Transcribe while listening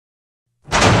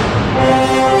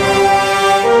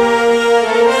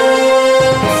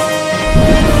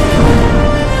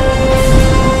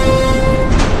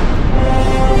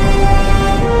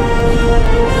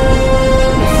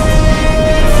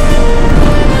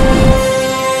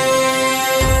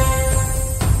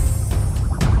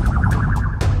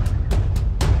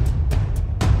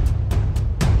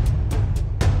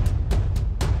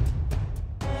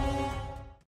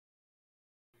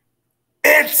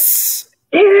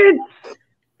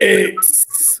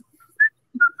It's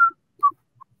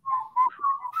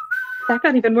That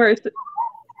got even worse.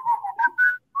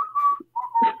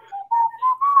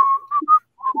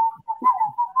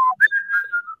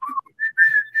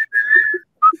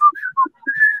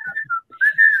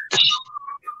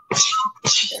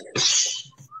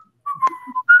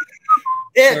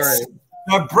 It's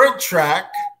the BritTrack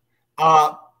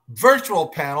virtual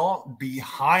panel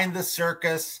behind the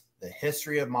circus, the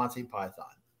history of Monty Python.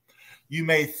 You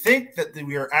may think that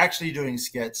we are actually doing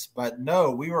skits, but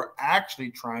no, we were actually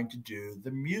trying to do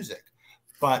the music.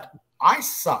 But I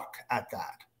suck at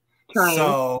that. Trying.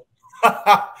 So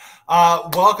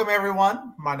welcome,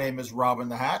 everyone. My name is Robin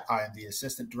the Hat. I am the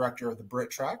assistant director of the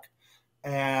BritTrack.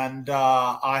 And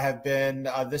I have been,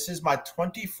 this is my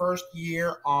 21st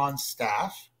year on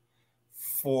staff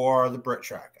for the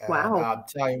BritTrack. And wow. I'll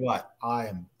tell you what, I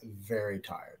am very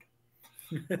tired.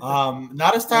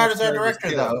 Not as tired as our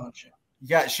director, though.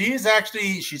 Yeah, she's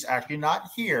actually not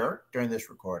here during this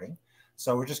recording.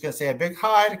 So we're just going to say a big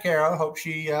hi to Kara. Hope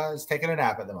she is taking a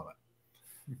nap at the moment.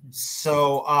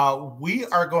 So we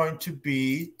are going to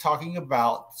be talking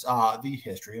about the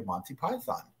history of Monty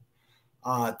Python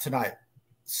tonight.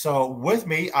 So with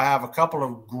me, I have a couple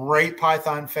of great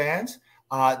Python fans.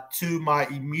 To my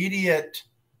immediate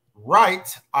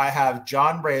right, I have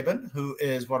John Rabin, who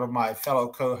is one of my fellow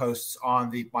co-hosts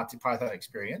on the Monty Python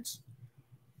Experience.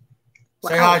 Wow.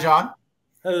 Say hi, John.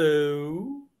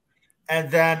 Hello.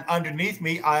 And then underneath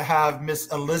me, I have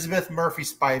Miss Elizabeth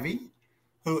Murphy-Spivey,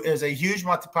 who is a huge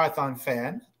Monty Python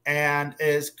fan and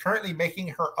is currently making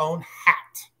her own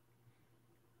hat.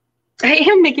 I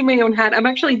am making my own hat. I'm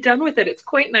actually done with it. It's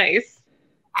quite nice.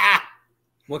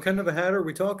 What kind of a hat are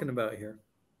we talking about here?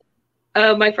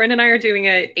 My friend and I are doing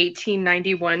a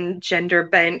 1891 gender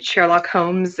bent Sherlock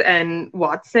Holmes and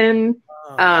Watson.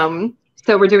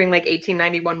 So we're doing like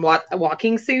 1891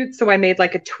 walking suits. So I made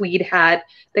like a tweed hat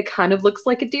that kind of looks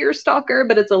like a deer stalker,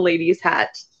 but it's a lady's hat.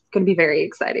 It's going to be very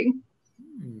exciting.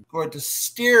 Going to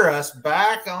steer us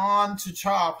back on to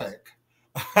topic.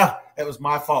 It was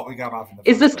my fault we got off.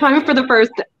 Is this time for the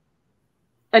first?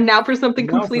 And now for something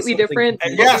completely different?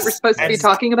 Yes. We're supposed to be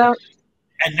talking about?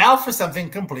 And now for something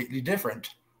completely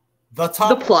different. The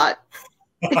topic. The plot.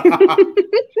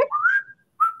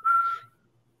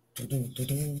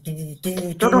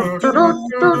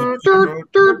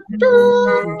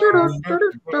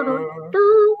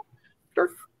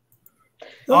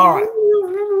 All right.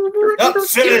 Oh,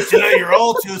 silly, you're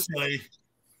all too silly.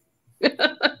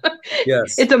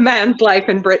 Yes. It's a man's life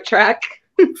in BritTrack.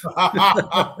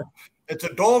 It's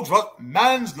a dog's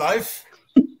man's life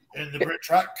in the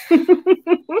BritTrack.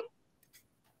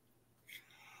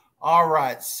 All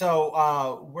right.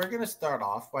 So we're going to start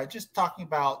off by just talking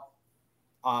about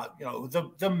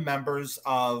the members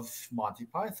of Monty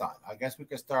Python. I guess we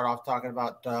could start off talking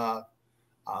about John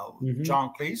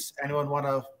Cleese. Anyone want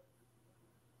to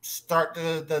start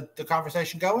the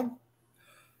conversation going?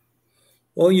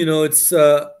 Well, it's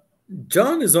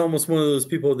John is almost one of those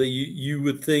people that you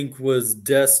would think was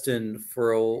destined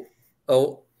for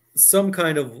some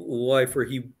kind of life where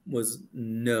he was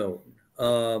known.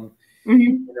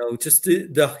 Just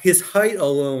his height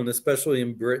alone, especially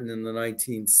in Britain in the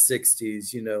 1960s,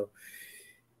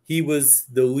 he was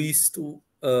the least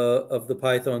of the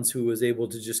Pythons who was able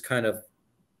to just kind of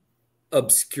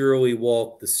obscurely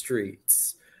walk the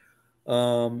streets.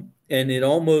 And it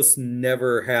almost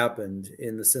never happened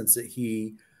in the sense that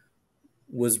he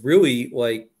was really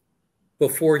like,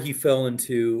 before he fell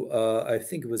into, I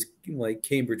think it was like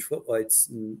Cambridge footlights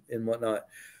and whatnot,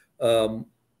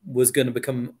 was going to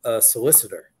become a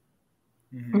solicitor.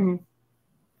 Mm-hmm.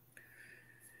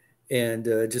 And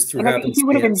just through and I think he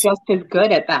would have been just as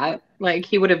good at that. Like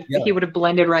he would have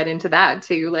blended right into that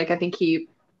too. Like I think do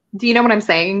you know what I'm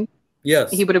saying?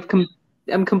 Yes. He would have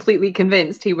I'm completely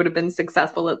convinced he would have been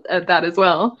successful at that as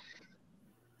well.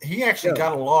 He actually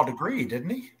got a law degree,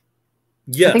 didn't he?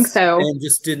 Yes. I think so. And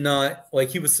just did not, like,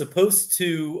 he was supposed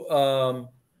to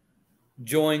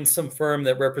join some firm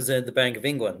that represented the Bank of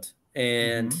England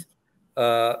and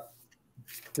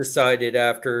decided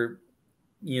after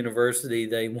university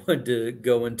they wanted to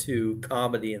go into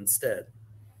comedy instead.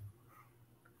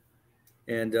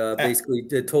 And basically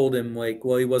they told him, like,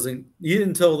 well, he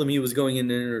didn't tell them he was going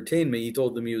into entertainment. He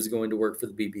told them he was going to work for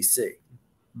the BBC.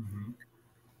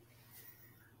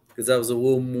 Because that was a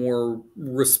little more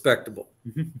respectable.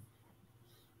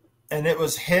 And it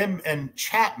was him and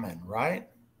Chapman, right?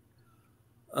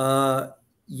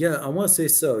 Yeah, I want to say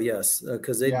so, yes.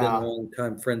 Because they'd been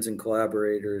long-time friends and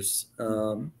collaborators.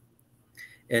 And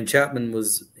Chapman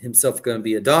was himself going to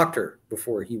be a doctor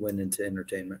before he went into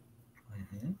entertainment.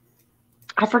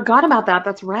 I forgot about that.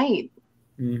 That's right.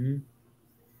 Mm-hmm.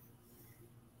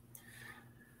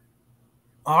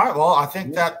 All right. Well, I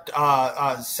think that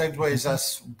segues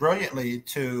us brilliantly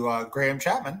to Graham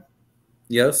Chapman.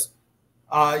 Yes.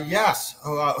 Yes.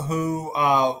 Who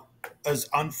is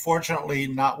unfortunately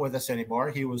not with us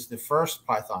anymore. He was the first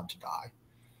Python to die.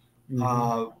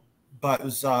 Mm-hmm. But it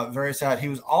was very sad. He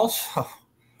was also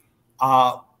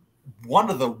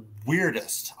one of the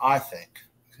weirdest, I think,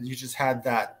 because you just had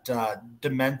that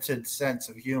demented sense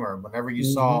of humor. Whenever you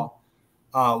saw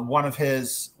one of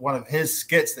his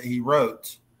skits that he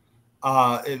wrote,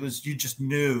 it was, you just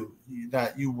knew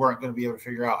that you weren't going to be able to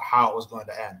figure out how it was going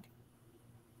to end.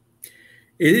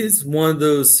 It is one of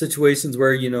those situations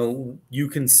where, you know, you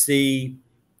can see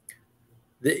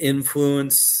the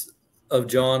influence of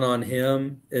John on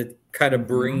him. It kind of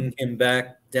bringing him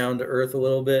back down to earth a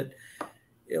little bit.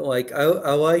 Like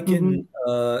I liken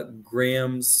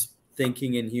Graham's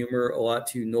thinking and humor a lot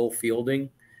to Noel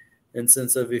Fielding, in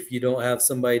sense of, if you don't have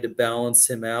somebody to balance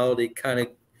him out, it kind of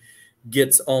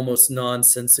gets almost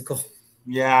nonsensical.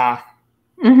 Yeah.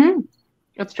 Mm-hmm.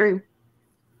 That's true.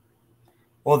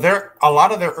 Well, a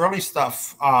lot of their early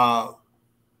stuff,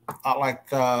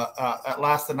 like At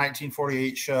Last the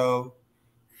 1948 show,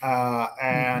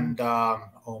 and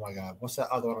oh my God, what's that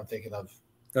other one I'm thinking of?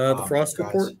 The Frost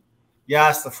Report.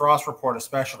 Yes, the Frost Report,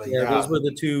 especially. Yeah, those were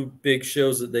the two big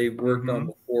shows that they worked on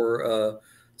before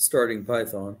starting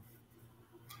Python.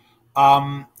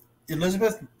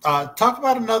 Elizabeth, talk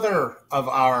about another of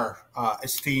our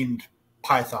esteemed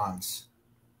Pythons.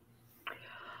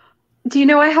 Do you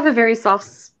know I have a very soft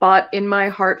spot in my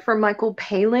heart for Michael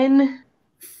Palin?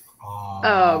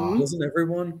 Doesn't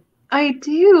everyone? I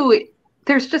do.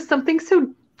 There's just something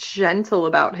so gentle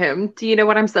about him. Do you know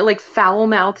what I'm saying? Like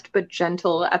foul-mouthed but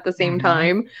gentle at the same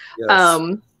time. Yes.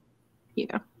 You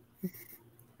know,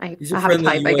 I He's a have a friend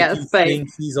that type, you, I like, guess, you but think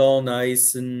he's all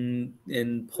nice and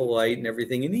polite and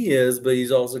everything, and he is, but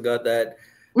he's also got that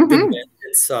demented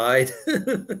side.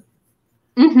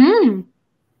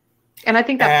 And I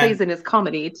think that plays in his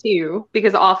comedy too,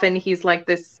 because often he's like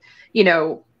this, you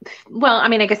know, well, I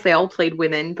mean, I guess they all played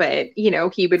women, but you know,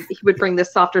 he would bring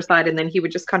this softer side and then he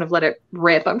would just kind of let it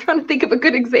rip. I'm trying to think of a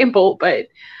good example, but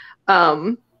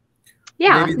yeah,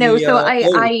 Maybe no, the, so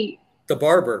I the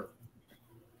barber.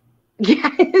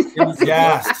 Yes,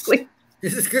 exactly.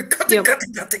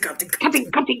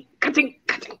 Cutting.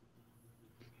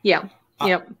 Yeah.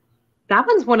 Yep. That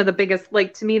one's one of the biggest,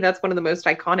 like, to me, that's one of the most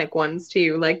iconic ones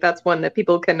too. Like, that's one that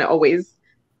people can always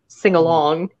sing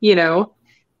along, you know.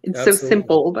 It's Absolutely. so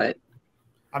simple, but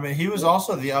I mean, he was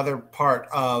also the other part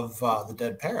of The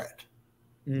Dead Parrot.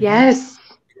 Yes.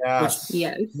 Yes.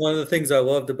 One of the things I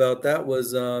loved about that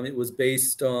was it was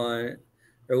based on,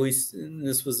 or at least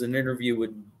this was an interview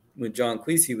with John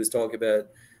Cleese he was talking about,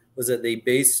 was that they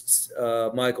based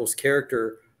Michael's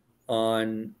character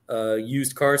on a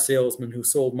used car salesman who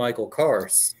sold Michael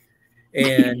cars.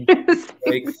 And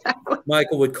like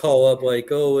Michael would call up like,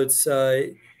 oh, it's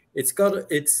the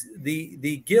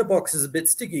gearbox is a bit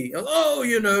sticky. Oh,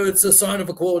 you know, it's a sign of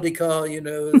a quality car, you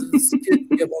know,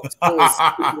 gearbox is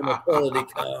a quality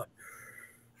car.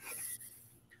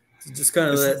 So just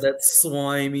kind of that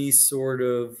slimy sort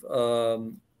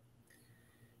of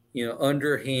you know,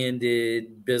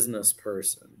 underhanded business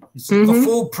person. The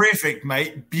full prefix,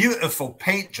 mate. Beautiful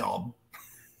paint job.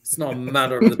 It's not a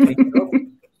matter of the paint job.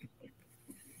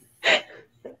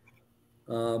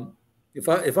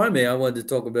 If I may, I wanted to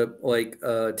talk about like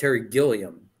Terry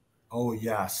Gilliam. Oh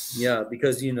yes. Yeah,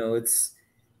 because you know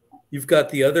you've got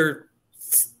the other,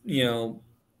 you know,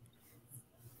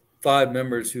 5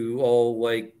 members who all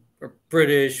like are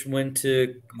British, went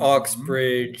to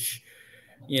Oxbridge,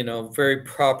 you know, very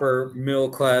proper middle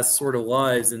class sort of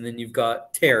lives, and then you've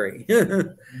got Terry,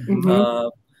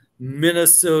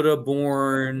 Minnesota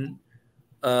born,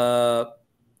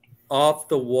 off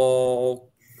the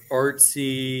wall,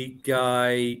 artsy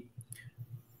guy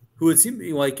who it seemed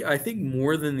like, I think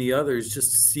more than the others,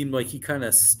 just seemed like he kind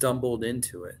of stumbled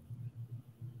into it.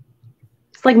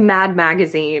 It's like Mad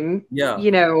Magazine. Yeah.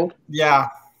 You know. Yeah.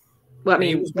 Well, I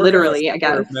mean, literally, I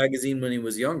guess. Magazine when he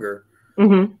was younger.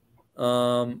 And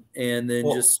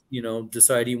then just, you know,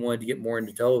 decided he wanted to get more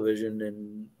into television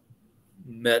and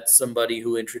met somebody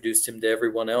who introduced him to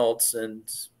everyone else, and,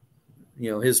 you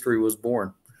know, history was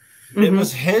born. It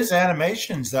was his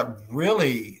animations that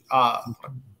really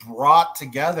brought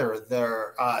together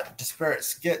their disparate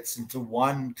skits into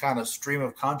one kind of stream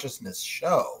of consciousness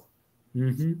show.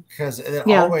 Because it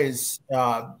always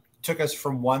took us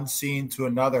from one scene to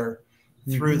another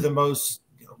through the most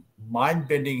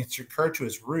mind-bending and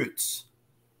circuitous routes.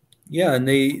 Yeah, and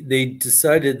they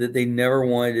decided that they never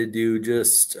wanted to do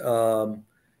just the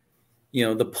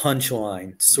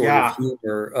punchline sort of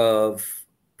humor of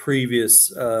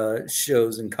previous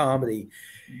shows in comedy,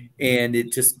 and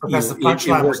it just because the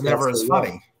punchline was never as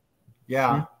funny.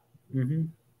 Yeah. Mm-hmm.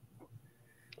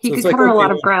 He could cover a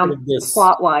lot of ground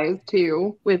plot-wise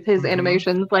too with his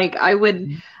animations. Like I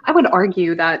would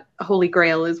argue that Holy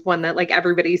Grail is one that like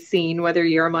everybody's seen, whether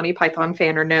you're a Monty Python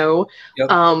fan or no. Yep.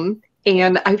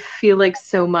 And I feel like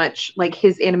so much like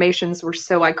his animations were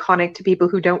so iconic to people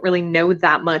who don't really know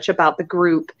that much about the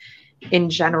group in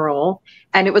general.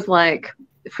 And it was like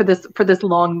for this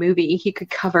long movie, he could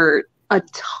cover a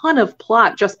ton of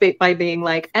plot just by being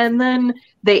like, and then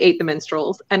they ate the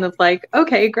minstrels, and it's like,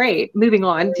 okay, great, moving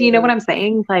on. Do you know what I'm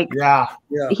saying? Like, yeah.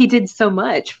 He did so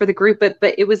much for the group, but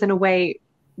it was in a way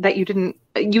that you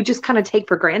just kind of take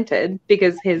for granted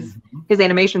because his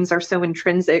animations are so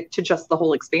intrinsic to just the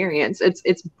whole experience.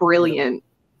 It's brilliant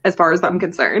as far as I'm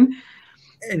concerned.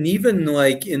 And even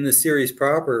like in the series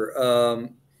proper,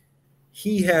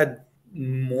 he had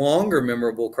longer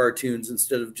memorable cartoons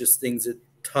instead of just things that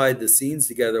tied the scenes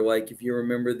together. Like if you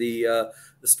remember the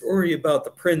story about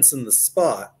the prince and the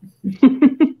spot,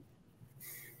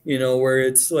 where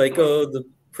it's like, oh, the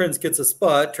prince gets a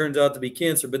spot, turns out to be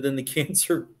cancer, but then the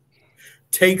cancer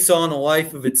takes on a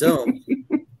life of its own.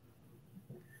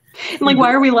 Like,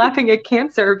 why are we laughing at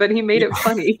cancer? But he made it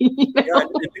funny. Yeah,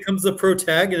 it becomes the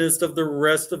protagonist of the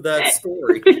rest of that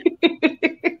story.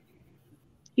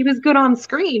 He was good on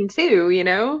screen too, Yeah.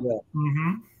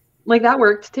 Mm-hmm. Like that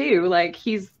worked too. Like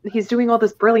he's doing all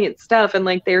this brilliant stuff, and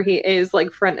like there he is,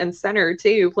 like front and center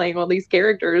too, playing all these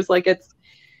characters. Like it's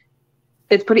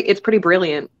pretty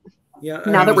brilliant. Yeah.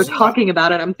 Now that we're talking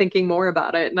about it, I'm thinking more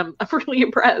about it, and I'm really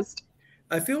impressed.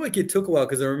 I feel like it took a while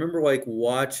because I remember like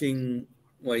watching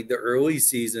like the early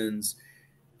seasons,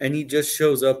 and he just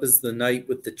shows up as the knight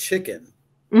with the chicken.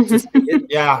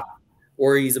 Yeah.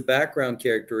 Or he's a background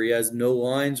character. He has no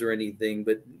lines or anything,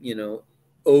 but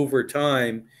over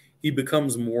time he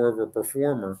becomes more of a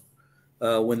performer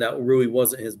when that really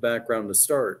wasn't his background to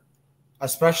start.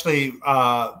 Especially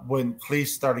when Cleese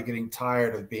started getting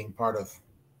tired of being part of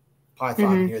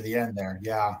Python near the end there.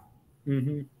 Yeah.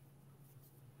 Mm-hmm.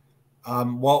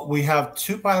 Well, we have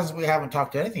two Pythons we haven't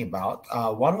talked anything about.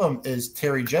 One of them is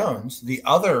Terry Jones, the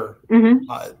other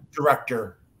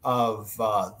director of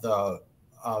the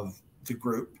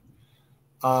group.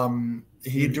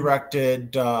 He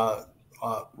directed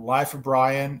Life of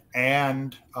Brian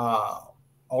and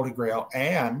Holy Grail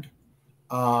and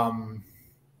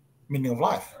Meaning of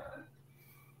Life.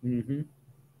 Mm-hmm.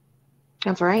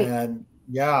 That's right. And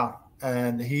yeah,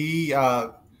 and he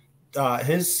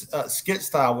his skit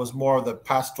style was more of the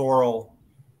pastoral,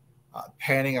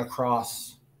 panning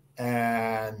across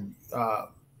and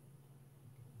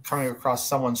coming across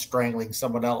someone strangling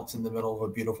someone else in the middle of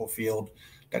a beautiful field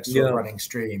next to a running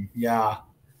stream. Yeah.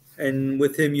 And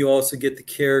with him, you also get the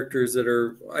characters that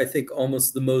are, I think,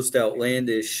 almost the most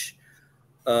outlandish.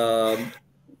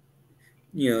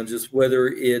 Just whether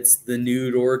it's the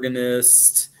nude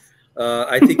organist.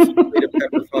 I think he played a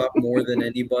pepper pot more than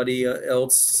anybody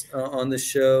else on the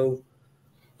show.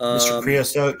 Mr.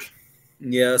 Creosote.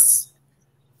 Yes.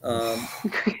 Oh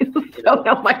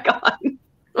my God.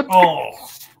 Oh.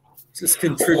 Just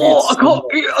contributes. Oh, I can't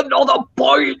eat another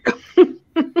bite.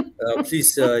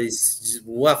 Please, it's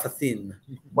wafer thin.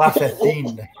 Wafer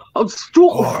thin. I'm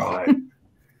strong. All right.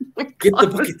 Get the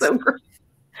bucket.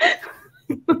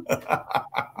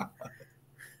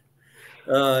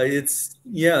 It's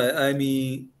I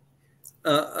mean,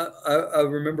 I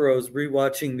remember I was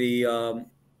rewatching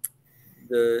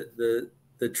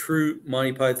the True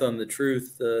Monty Python the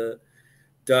Truth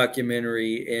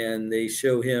documentary, and they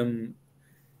show him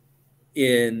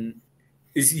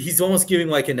he's almost giving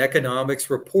like an economics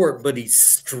report, but he's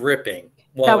stripping.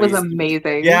 That was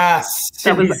amazing. Yes,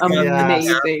 that was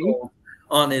amazing.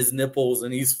 On his nipples,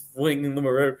 and he's flinging them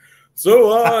around.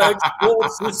 So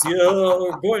exports this year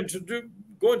are going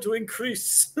to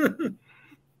increase. And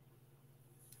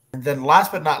then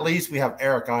last but not least, we have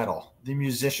Eric Idle, the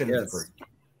musician of the group,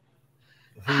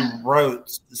 who wrote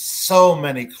so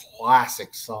many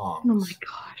classic songs. Oh my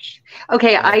gosh.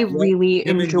 Okay, I really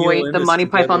enjoyed the Monty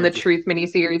Python the Truth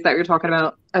miniseries that you're talking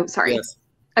about. Oh, sorry. Yes.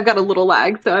 I've got a little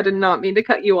lag, so I did not mean to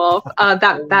cut you off.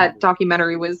 That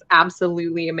documentary was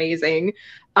absolutely amazing.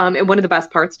 And one of the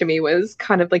best parts to me was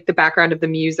kind of like the background of the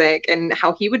music and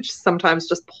how he would sometimes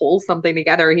just pull something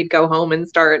together. He'd go home and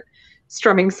start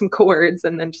strumming some chords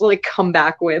and then just like come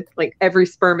back with like every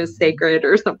sperm is sacred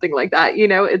or something like that.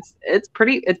 It's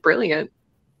brilliant.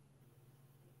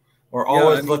 Or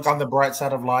always look on the bright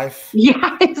side of life.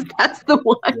 Yeah, it's That's the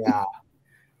one. Yeah.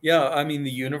 Yeah, I mean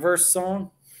the Universe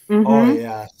song. Oh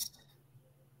yes.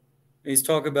 He's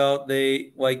talking about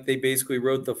they basically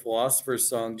wrote the Philosopher's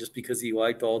Song just because he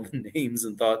liked all the names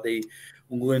and thought they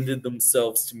lended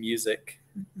themselves to music.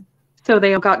 So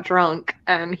they all got drunk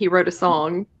and he wrote a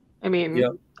song. I mean,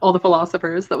 Yep. all the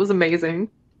philosophers. That was amazing.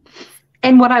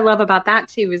 And what I love about that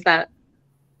too is that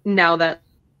now that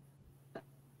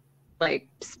like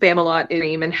Spamalot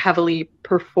is and heavily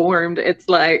performed, it's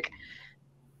like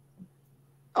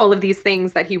all of these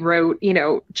things that he wrote, you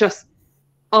know, just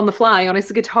on the fly on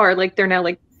his guitar, like they're now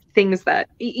like things that,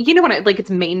 you know, what, like it's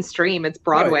mainstream, it's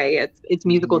Broadway, Right. it's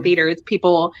musical theater, it's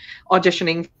people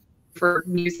auditioning for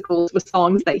musicals with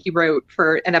songs that he wrote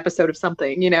for an episode of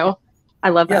something, you know. I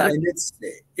love that. And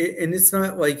it's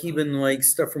not like even like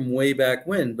stuff from way back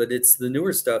when, but it's the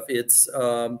newer stuff. It's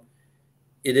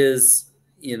it is,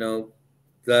 you know,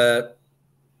 the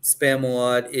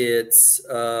Spamalot. It's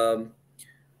oh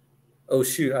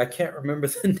shoot, I can't remember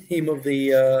the name of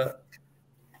the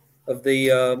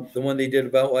one they did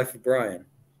about Life of Brian.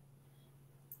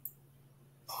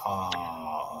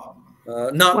 Not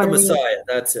the Messiah.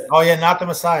 That's it. Oh yeah, Not the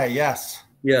Messiah. Yes.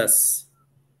 Yes.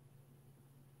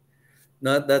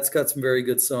 That's got some very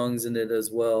good songs in it as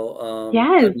well.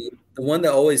 Yes. I mean, the one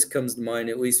that always comes to mind,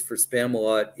 at least for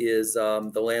Spamalot, is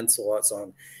the Lancelot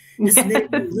song. His name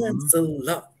is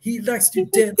Lancelot. He likes to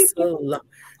dance a lot.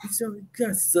 He's only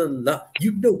dance a lot.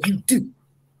 You know you do.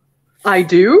 I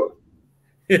do.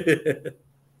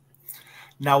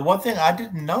 Now, one thing I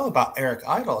didn't know about Eric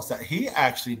Idle is that he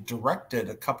actually directed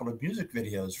a couple of music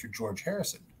videos for George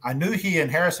Harrison. I knew he and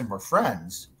Harrison were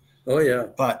friends. Oh, yeah.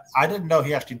 But I didn't know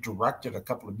he actually directed a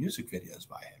couple of music videos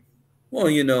by him. Well,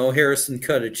 you know, Harrison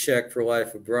cut a check for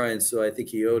Life of Brian, so I think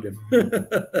he owed him.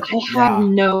 I had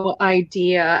no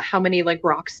idea how many like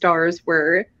rock stars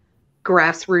were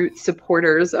grassroots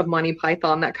supporters of Monty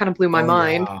Python. That kind of blew my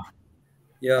mind.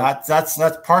 Yeah.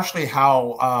 That's partially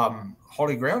how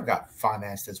Holy Grail got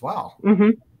financed as well.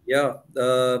 Yeah.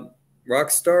 Rock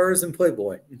stars and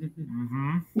Playboy.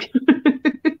 In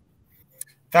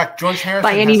fact, George Harrison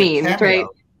by any means, right?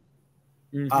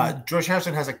 George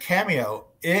Harrison has a cameo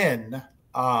in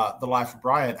The Life of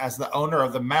Brian as the owner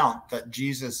of the mount that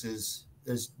Jesus is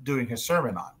doing his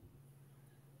sermon on.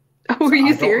 Oh, are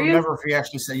you serious? I don't remember if he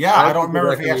actually said. Yeah, I don't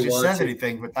remember if he actually says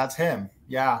anything, but that's him.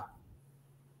 Yeah.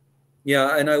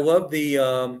 Yeah, and I love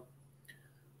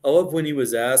I love when he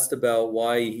was asked about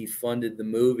why he funded the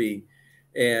movie,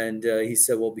 and he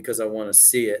said, "Well, because I want to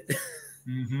see it."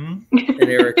 And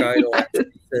Eric Idle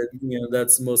actually said, "You know,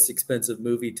 that's the most expensive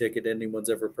movie ticket anyone's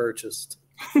ever purchased."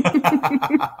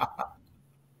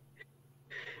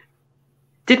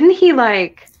 Didn't he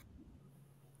like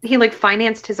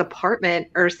financed his apartment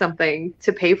or something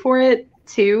to pay for it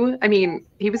too? I mean,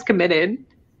 he was committed.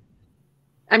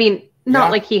 I mean,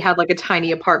 not like he had like a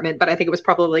tiny apartment, but I think it was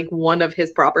probably like one of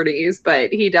his properties,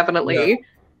 but he definitely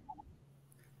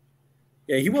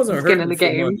he wasn't hurting in the for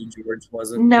game. money, George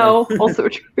wasn't. No, also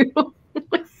true.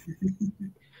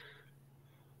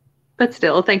 But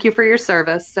still, thank you for your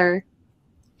service, sir.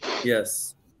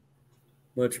 Yes.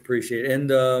 Much appreciated. And,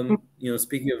 you know,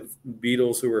 speaking of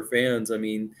Beatles who were fans, I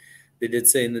mean, they did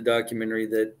say in the documentary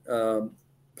that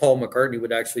Paul McCartney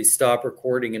would actually stop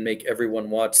recording and make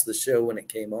everyone watch the show when it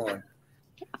came on.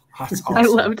 That's awesome. I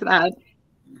loved that.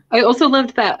 I also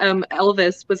loved that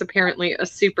Elvis was apparently a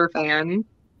super fan.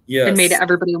 Yes. And made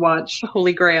everybody watch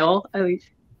Holy Grail. I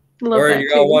love All right, that you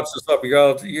gotta too. watch this up. You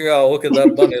gotta look at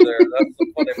that bunny there. That's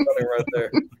the funny bunny right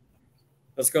there.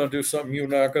 That's gonna do something you're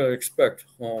not gonna expect.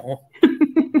 Oh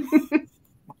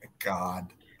my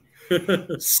God.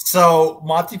 So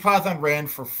Monty Python ran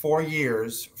for 4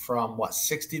 years, from what,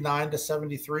 69 to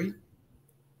 73.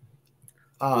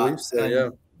 I believe so, yeah.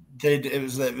 It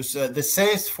was they say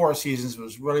it's 4 seasons, but it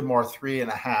was really more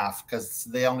 3.5 because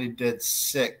they only did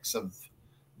 6 of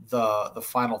the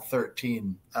final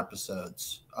 13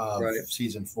 episodes of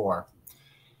season 4.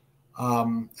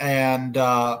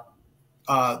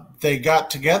 They got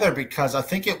together because I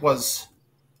think it was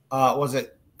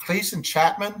it Cleese and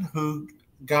Chapman who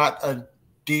got a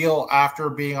deal after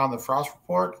being on the Frost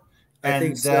Report,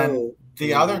 and then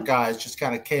the other guys just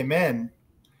kind of came in.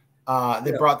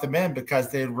 They brought them in because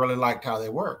they really liked how they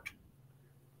worked.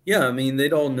 Yeah, I mean,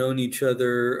 they'd all known each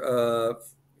other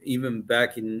even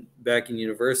back in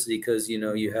university because, you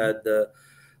know, you had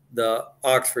the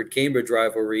Oxford-Cambridge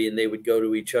rivalry and they would go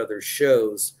to each other's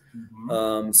shows.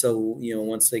 So, you know,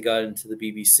 once they got into the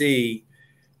BBC,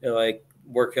 they're like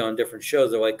working on different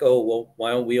shows. They're like, oh, well,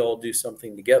 why don't we all do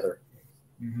something together?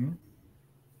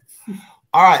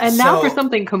 All right. And now for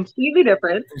something completely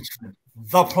different.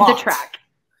 The plot. The track.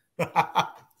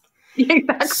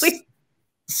 Exactly.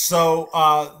 So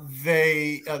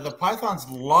the Pythons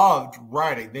loved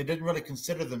writing. They didn't really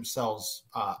consider themselves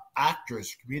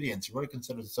actors, comedians. They really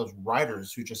considered themselves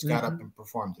writers who just got up and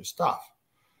performed their stuff.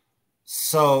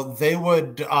 So they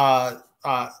would kind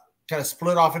of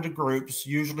split off into groups.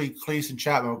 Usually Cleese and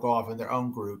Chapman would go off in their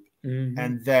own group.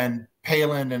 And then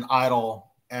Palin and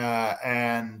Idle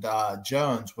and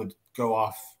Jones would go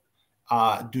off,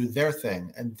 do their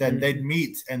thing. And then they'd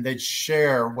meet and they'd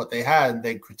share what they had, and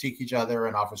they'd critique each other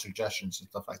and offer suggestions and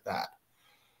stuff like that.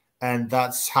 And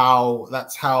that's how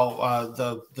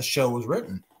the show was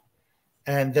written.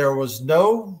 And there was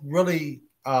no really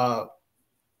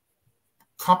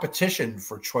competition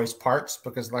for choice parts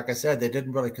because, like I said, they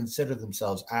didn't really consider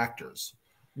themselves actors.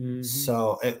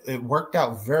 So it worked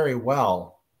out very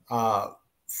well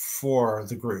for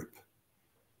the group.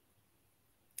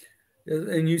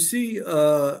 And you see,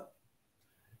 there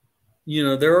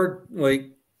are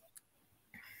like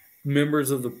members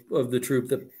of the troupe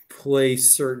that play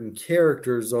certain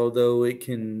characters, although it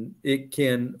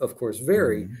can of course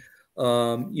vary.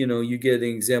 You get an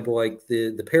example like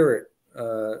the parrot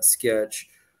sketch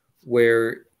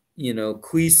where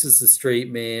Cleese is the straight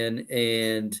man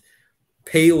and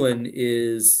Palin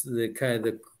is the kind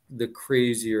of the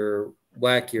crazier,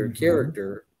 wackier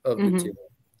character of the two.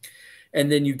 And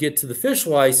then you get to the fish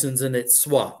license and it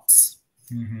swaps.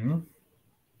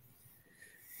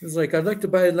 It's like, I'd like to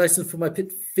buy a license for my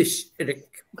pet fish, Eric.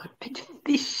 My pet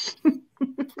fish.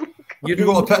 You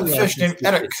got a pet fish named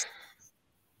Eric.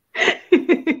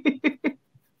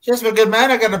 Yes, my good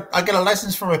man. I got a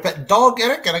license for my pet dog,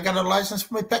 Eric, and I got a license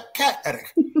for my pet cat,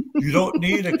 Eric. You don't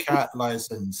need a cat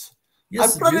license.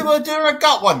 Yes, I bloody well do. I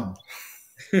got one.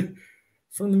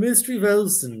 From the Ministry of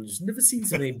Housings. Never seen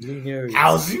so many blue areas.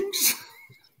 Housings?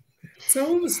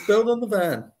 So it was spelled on the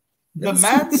van. The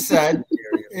man said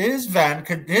his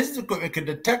equipment could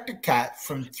detect a cat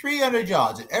from 300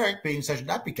 yards, and Eric, being such a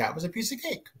nappy cat, was a piece of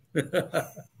cake.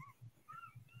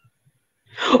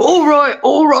 All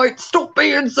right, stop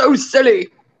being so silly.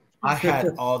 I had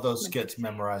all those skits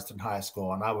memorized in high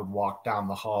school, and I would walk down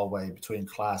the hallway between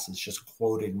classes just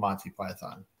quoting Monty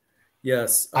Python.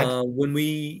 Yes.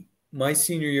 My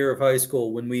senior year of high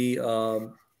school, when we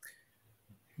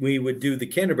would do the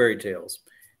Canterbury Tales,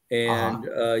 and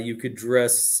you could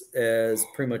dress as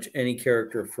pretty much any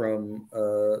character from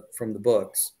the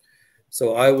books.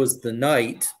 So I was the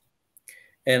knight,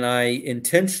 and I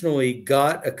intentionally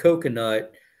got a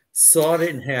coconut, sawed it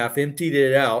in half, emptied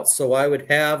it out, so I would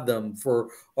have them for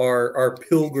our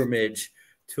pilgrimage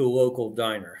to a local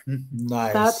diner.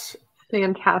 Nice. That's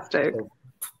fantastic.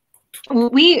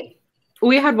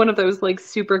 We had one of those like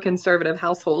super conservative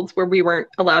households where we weren't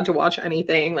allowed to watch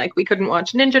anything. Like we couldn't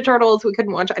watch Ninja Turtles, we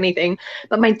couldn't watch anything.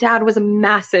 But my dad was a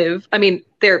massive, I mean,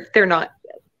 they're not,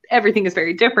 everything is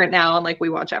very different now, and like we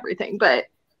watch everything,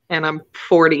 and I'm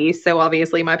 40, so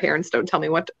obviously my parents don't tell me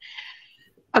what to,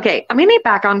 okay, I'm gonna be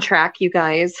back on track, you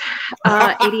guys.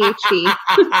 ADHD.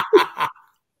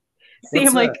 See,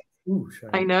 I'm like,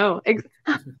 I know.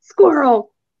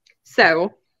 Squirrel.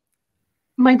 So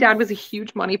my dad was a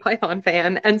huge Monty Python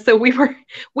fan, and so we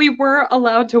were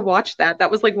allowed to watch that. That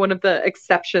was like one of the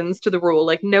exceptions to the rule.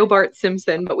 Like no Bart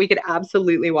Simpson, but we could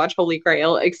absolutely watch Holy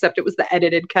Grail, except it was the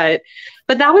edited cut.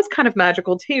 But that was kind of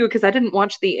magical too, because I didn't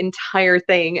watch the entire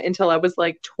thing until I was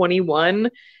like 21,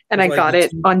 and I got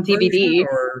it on DVD.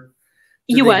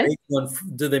 You what?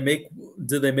 Do they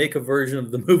make a version of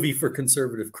the movie for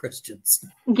conservative Christians?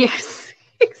 Yes.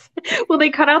 Well, they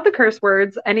cut out the curse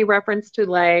words, any reference to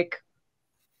like,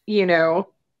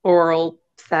 oral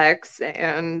sex,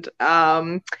 and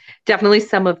definitely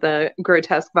some of the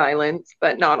grotesque violence,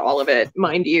 but not all of it,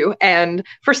 mind you. And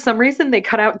for some reason, they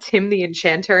cut out Tim the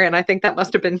Enchanter, and I think that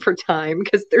must have been for time,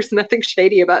 because there's nothing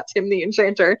shady about Tim the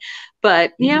Enchanter.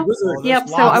 But yeah, yep.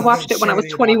 So I watched it when I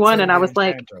was 21, and I was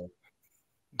like,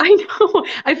 I know.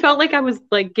 I felt like I was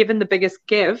like given the biggest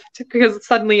gift, because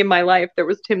suddenly in my life there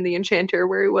was Tim the Enchanter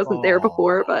where he wasn't there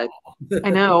before. But I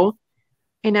know.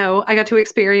 I got to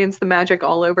experience the magic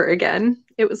all over again.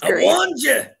 It was great. I warned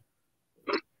you.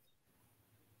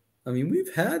 I mean,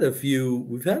 we've had a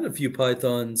few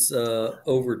Pythons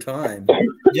over time.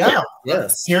 Yeah.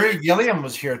 Yes. Terry Gilliam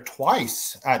was here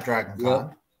twice at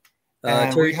DragonCon.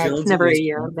 Yep. Terry Jones, never a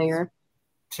year there.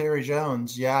 Terry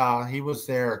Jones, yeah, he was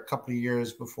there a couple of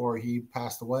years before he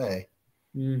passed away.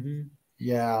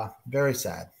 Yeah, very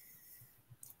sad.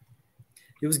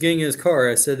 He was getting in his car.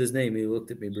 I said his name. He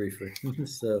looked at me briefly.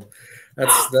 So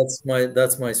that's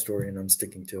my story, and I'm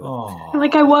sticking to it. Aww.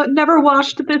 Like never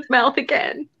washed this mouth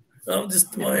again. Oh,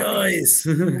 just my eyes.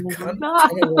 So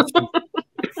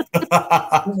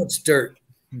much dirt.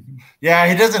 Yeah,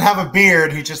 he doesn't have a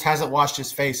beard. He just hasn't washed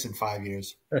his face in 5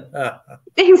 years.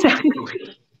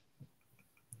 Exactly.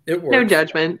 It works. No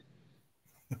judgment.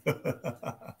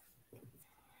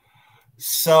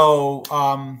 So,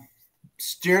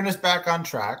 steering us back on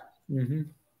track. Mm-hmm.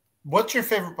 What's your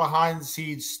favorite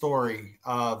behind-the-scenes story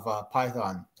of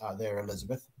Python there,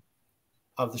 Elizabeth,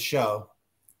 of the show?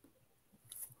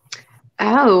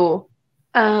 Oh,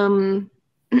 I'm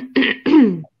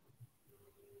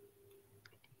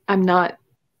not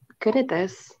good at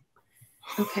this.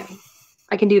 Okay,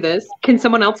 I can do this. Can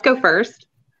someone else go first?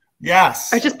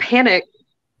 Yes. I just panicked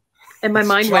and my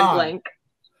mind went John. blank.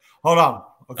 Hold on.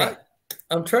 Okay.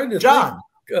 I'm trying to John.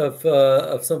 think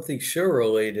of something show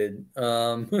related.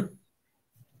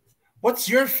 What's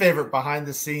your favorite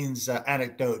behind-the-scenes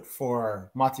anecdote for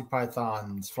Monty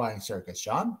Python's Flying Circus,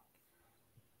 John?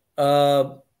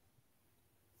 Well,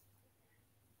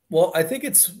 I think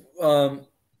it's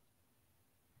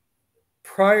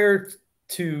prior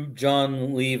to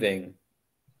John leaving,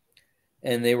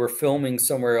 and they were filming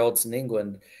somewhere else in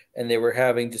England, and they were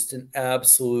having just an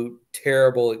absolute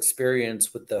terrible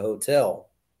experience with the hotel.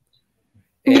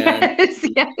 And Yes,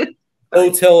 yes.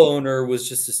 hotel owner was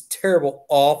just this terrible,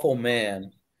 awful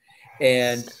man.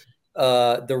 And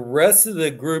the rest of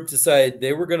the group decided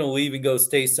they were going to leave and go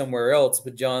stay somewhere else.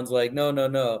 But John's like, no, no,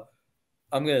 no.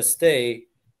 I'm going to stay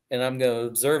and I'm going to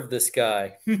observe this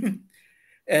guy.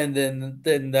 And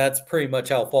then that's pretty much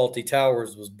how Faulty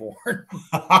Towers was born.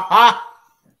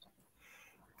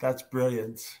 That's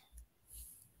brilliant.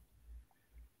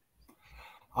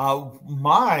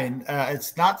 Mine,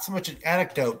 it's not so much an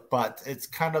anecdote, but it's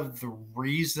kind of the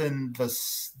reason the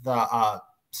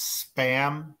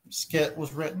spam skit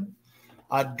was written.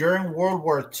 During World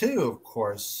War II, of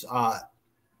course,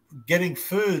 getting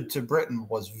food to Britain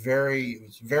was very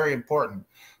important.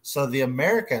 So the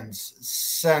Americans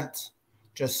sent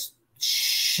just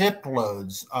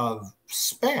shiploads of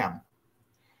spam.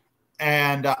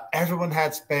 And everyone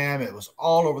had spam. It was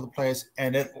all over the place,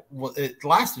 and it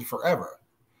lasted forever.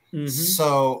 Mm-hmm.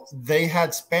 So they had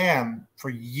spam for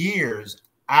years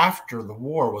after the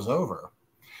war was over,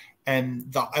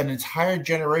 and an entire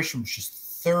generation was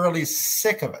just thoroughly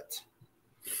sick of it.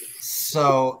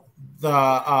 So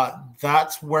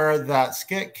that's where that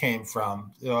skit came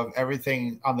from.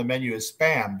 Everything on the menu is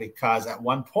spam, because at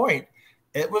one point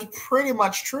it was pretty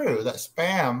much true that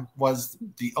spam was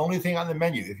the only thing on the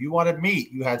menu. If you wanted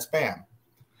meat, you had spam.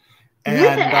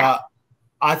 And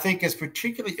I think it's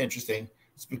particularly interesting.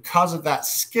 It's because of that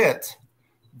skit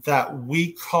that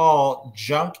we call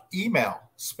junk email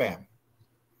spam.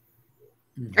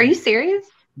 Are you serious?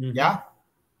 Yeah.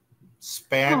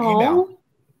 Spam email.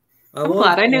 I'm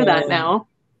glad I know that now.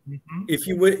 If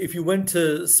you went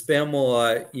to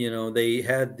Spamalot, they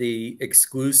had the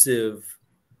exclusive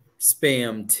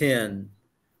spam tin,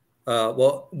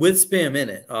 with spam in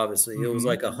it. Obviously, it was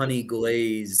like a honey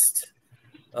glazed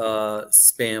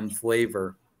spam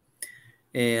flavor,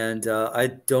 and I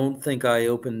don't think I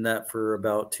opened that for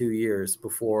about 2 years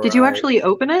before. Did you actually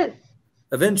open it?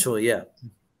 Eventually, yeah.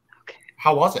 Okay.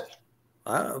 How was it?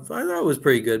 I thought it was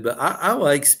pretty good, but I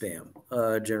like spam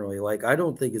generally. Like, I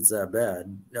don't think it's that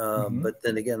bad. But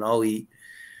then again, I'll eat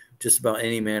just about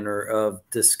any manner of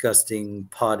disgusting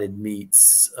potted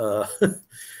meats,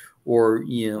 or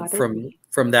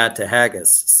from that to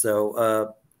haggis.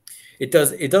 So it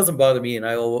doesn't bother me, and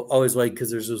I always like,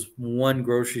 because there's this one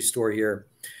grocery store here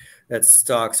that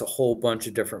stocks a whole bunch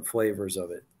of different flavors of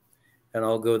it, and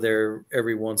I'll go there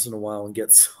every once in a while and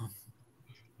get some.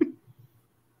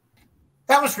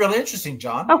 That was really interesting,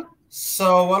 John. Oh.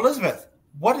 So, Elizabeth,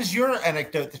 what is your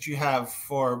anecdote that you have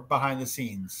for behind the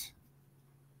scenes?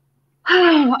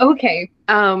 Okay.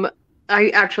 I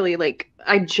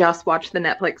just watched the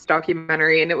Netflix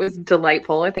documentary, and it was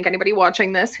delightful. I think anybody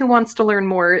watching this who wants to learn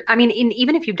more, I mean,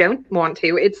 even if you don't want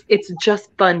to, it's just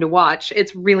fun to watch.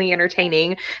 It's really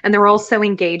entertaining, and they're all so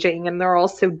engaging, and they're all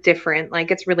so different.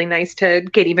 Like, it's really nice to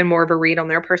get even more of a read on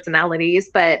their personalities.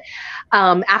 But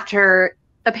after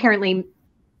apparently,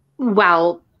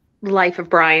 Life of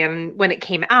Brian, when it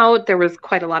came out, there was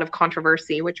quite a lot of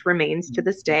controversy, which remains to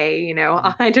this day.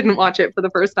 I didn't watch it for the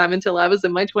first time until I was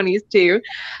in my 20s too.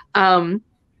 But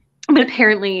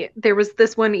apparently there was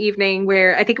this one evening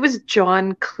where I think it was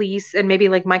John Cleese and maybe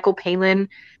like Michael Palin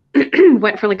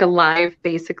went for like a live,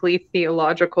 basically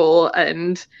theological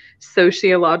and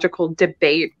sociological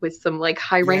debate with some like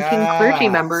high-ranking clergy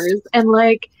members. And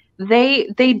like they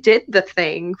did the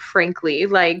thing, frankly.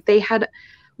 Like, they had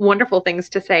wonderful things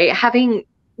to say, having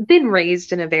been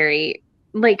raised in a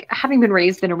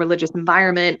religious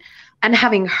environment, and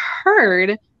having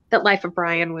heard that Life of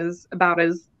Brian was about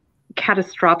as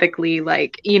catastrophically,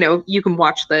 like, you know, you can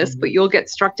watch this, but you'll get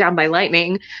struck down by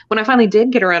lightning. When I finally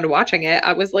did get around to watching it,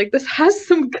 I was like, this has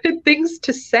some good things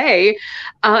to say.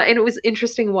 And it was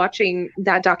interesting watching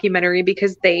that documentary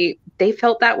because they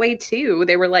felt that way too.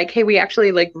 They were like, hey, we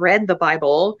actually like read the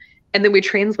Bible and then we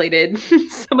translated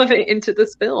some of it into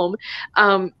this film.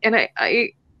 And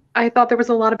I thought there was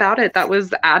a lot about it that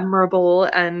was admirable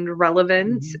and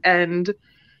relevant, and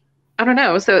I don't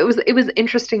know. So it was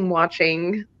interesting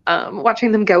watching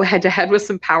them go head to head with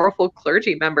some powerful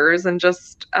clergy members and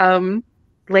just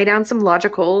lay down some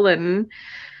logical and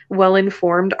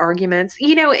well-informed arguments.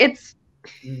 You know, it's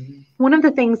one of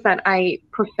the things that I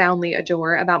profoundly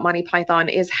adore about Monty Python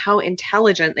is how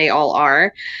intelligent they all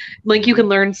are. Like, you can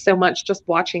learn so much just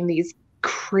watching these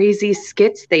crazy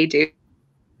skits they do.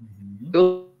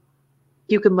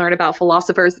 You can learn about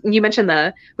philosophers. You mentioned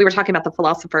we were talking about the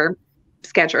philosopher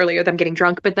sketch earlier, them getting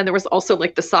drunk, but then there was also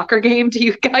like the soccer game. Do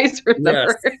you guys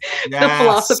remember the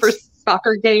philosopher's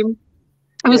soccer game?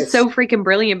 It was so freaking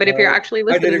brilliant. But if you're actually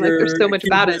listening, like, there's so much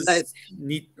about it that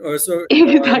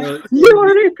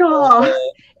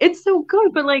it's so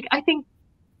good. But like, I think,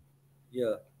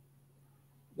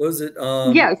 was it?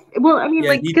 Yes. Well, I mean,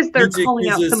 like, because they're calling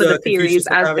out some of the theories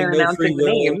as they're announcing the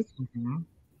names.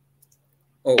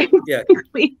 Oh, yeah.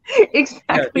 Exactly.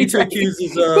 Yeah, Nietzsche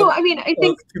accuses so, I mean, I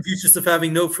think Confucius of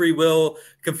having no free will.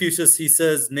 Confucius, he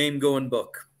says, name, go, and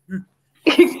book.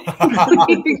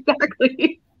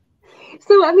 Exactly.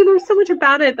 So, I mean, there's so much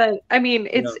about it that, I mean,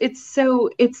 it's so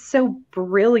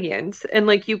brilliant. And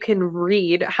like, you can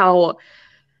read how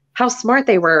smart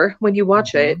they were when you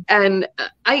watch it. And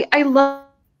I love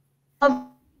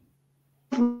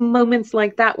moments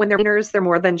like that when they're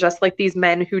more than just like these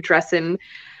men who dress in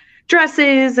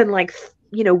dresses and like,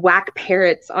 you know, whack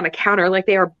parrots on a counter. Like,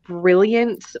 they are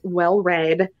brilliant,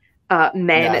 well-read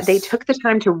men. Yes. They took the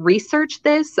time to research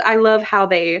this. I love how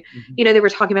they, you know, they were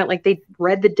talking about like they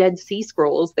read the Dead Sea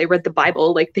Scrolls, they read the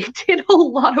Bible, like they did a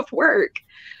lot of work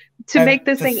to make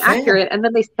this thing accurate, and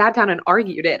then they sat down and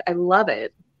argued it. I love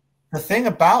it. The thing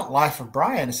about Life of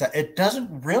Brian is that it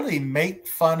doesn't really make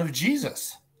fun of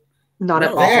Jesus. Not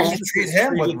at all. They actually treat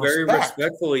him with very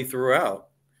respectfully throughout.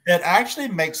 It actually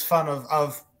makes fun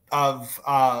of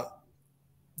the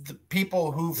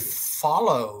people who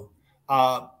follow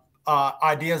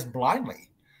ideas blindly,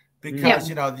 because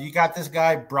you know, you got this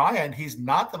guy Brian. He's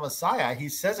not the Messiah. He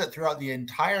says it throughout the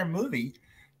entire movie,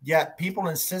 yet people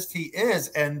insist he is,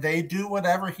 and they do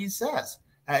whatever he says.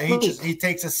 He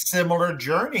takes a similar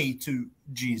journey to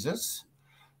Jesus,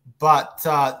 but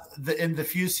in the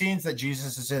few scenes that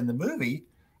Jesus is in the movie,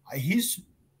 he's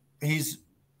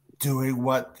doing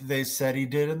what they said he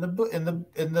did in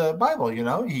the Bible. You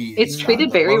know, it's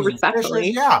treated very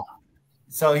respectfully. Yeah.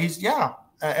 So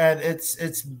and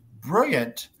it's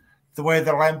brilliant the way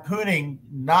they're lampooning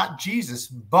not Jesus,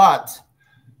 but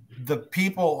the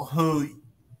people who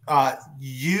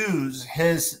use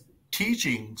his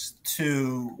teachings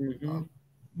to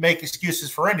make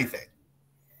excuses for anything.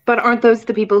 But aren't those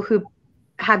the people who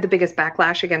had the biggest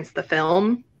backlash against the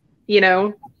film? You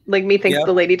know, like, methinks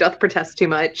the lady doth protest too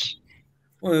much.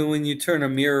 Well, when you turn a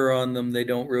mirror on them, they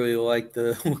don't really like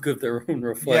the look of their own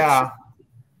reflection.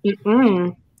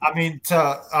 Yeah. I mean,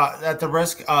 at the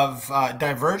risk of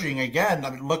diverging again,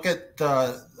 I mean, look at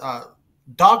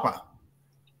Dogma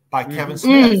by Kevin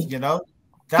Smith. You know,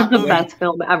 that's the best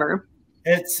film ever.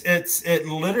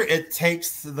 It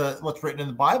takes what's written in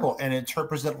the Bible and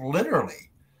interprets it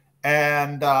literally,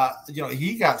 and you know,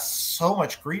 he got so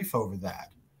much grief over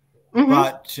that.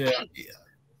 But and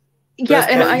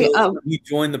he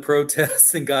joined the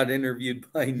protests and got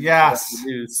interviewed by news. Yes.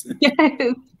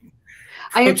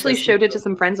 I actually showed it to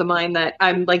some friends of mine that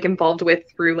I'm like involved with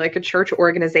through like a church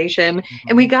organization.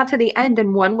 And we got to the end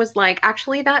and one was like,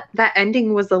 actually that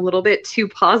ending was a little bit too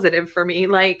positive for me.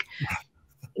 Like,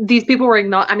 these people were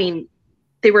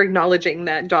they were acknowledging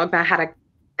that Dogma had a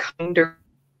kinder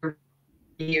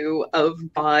view of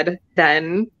God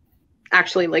than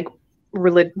actually like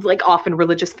often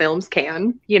religious films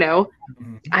can, you know.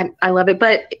 I love it.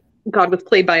 But God was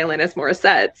played by Alanis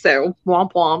Morissette, so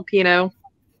womp womp, you know.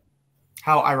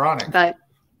 How ironic. But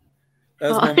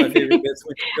that's one of my favorite bits.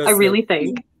 When she does I really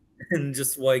think. And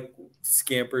just like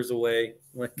scampers away.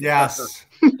 Like, yes.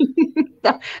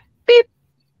 Beep.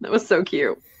 That was so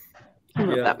cute. I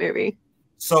love that movie.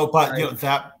 So, but you know,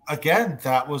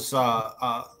 that was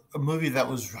a movie that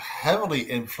was heavily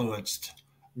influenced,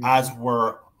 as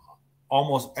were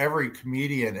almost every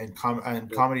comedian and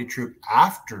comedy troupe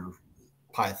after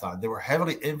Python. They were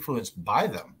heavily influenced by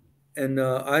them. And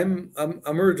I'm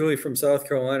originally from South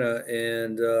Carolina,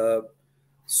 and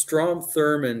Strom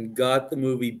Thurmond got the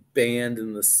movie banned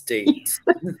in the States.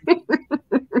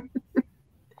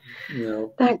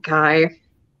 That guy.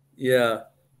 Yeah.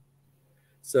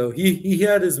 So he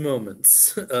had his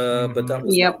moments, but that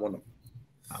was not one of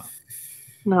them.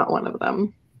 Not one of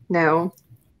them. No.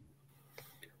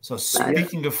 So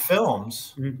speaking of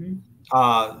films,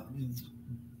 can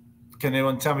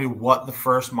anyone tell me what the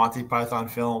first Monty Python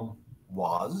film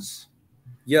was?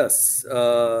 Yes.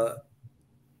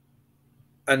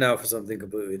 And now for something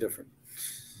completely different.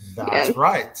 That's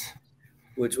right.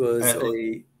 Which was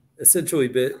essentially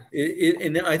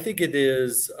and I think it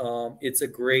is. It's a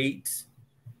great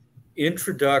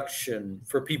introduction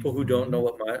for people who don't know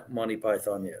what Monty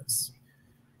Python is,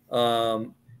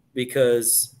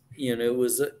 because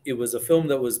it was a film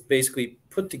that was basically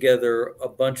put together a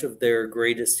bunch of their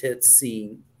greatest hits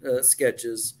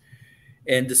sketches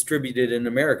and distributed in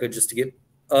America just to get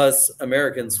us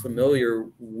Americans familiar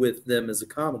with them as a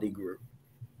comedy group.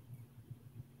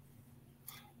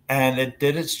 And it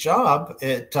did its job.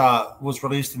 It was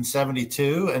released in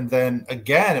 1972, and then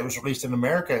again, it was released in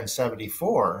America in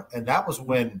 1974. And that was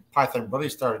when Python really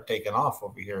started taking off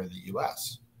over here in the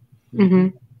U.S.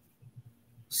 Mm-hmm.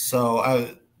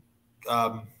 So,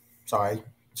 sorry,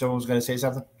 someone was going to say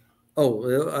something?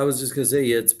 Oh, I was just going to say,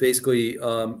 it's basically,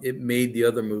 it made the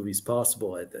other movies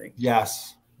possible, I think.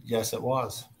 Yes, it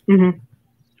was. Mm-hmm.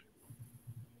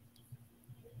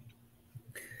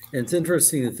 And it's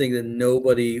interesting to think that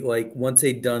nobody, once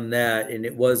they'd done that and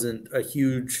it wasn't a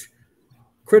huge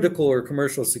critical or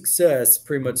commercial success,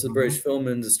 pretty much the British film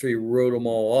industry wrote them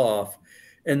all off.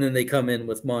 And then they come in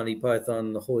with Monty Python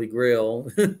and the Holy Grail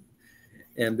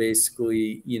and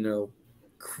basically,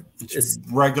 it's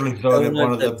regularly voted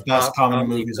one of the best comedy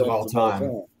movies of all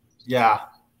time. Yeah.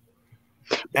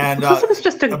 And this was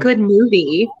just a good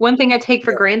movie. One thing I take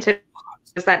for granted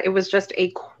is that it was just a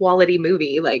quality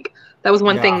movie. That was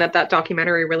one thing that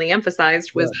documentary really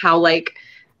emphasized was how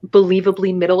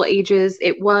believably Middle Ages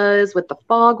it was, with the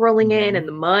fog rolling in and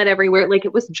the mud everywhere.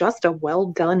 It was just a well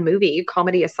done movie,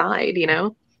 comedy aside,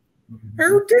 Oh,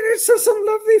 Dennis, there's some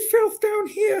lovely filth down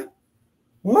here.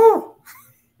 Whoa.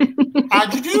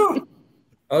 How'd you do?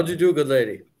 How'd you do, good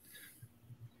lady?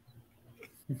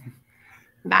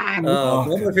 One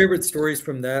of my favorite stories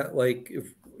from that,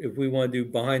 if we want to do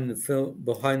behind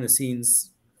the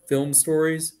scenes film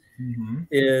stories,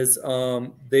 is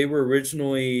they were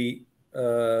originally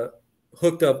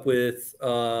hooked up with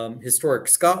Historic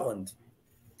Scotland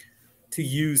to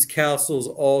use castles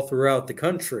all throughout the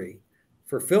country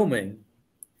for filming,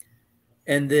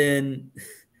 and then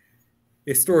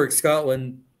Historic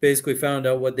Scotland basically found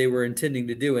out what they were intending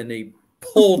to do, and they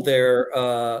pulled their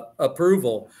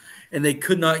approval, and they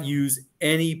could not use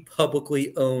any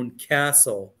publicly owned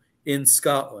castle in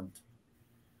Scotland,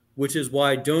 which is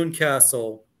why Doune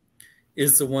Castle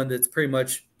is the one that's pretty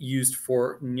much used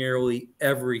for nearly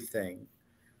everything.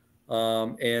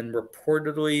 And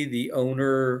reportedly, the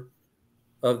owner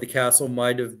of the castle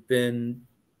might have been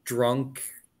drunk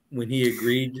when he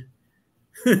agreed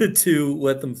to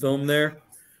let them film there.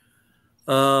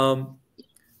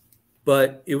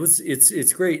 But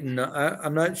it's great, and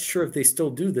I'm not sure if they still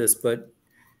do this, but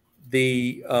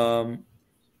the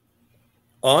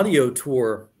audio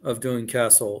tour of Doune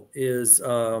Castle is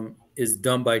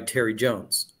done by Terry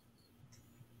Jones,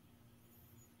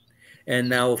 and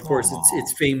now, of course,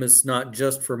 it's famous not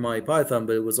just for Monty Python,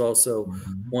 but it was also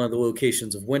one of the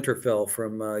locations of Winterfell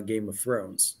from Game of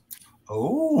Thrones.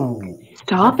 Oh,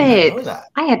 stop it!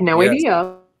 I had no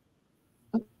idea.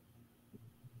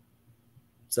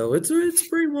 So it's a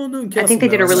pretty well known castle. I think they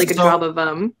did a really good job of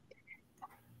I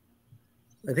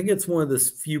think it's one of the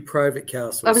few private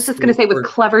castles. I was just going to say, with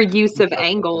clever use of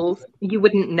angles, you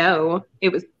wouldn't know it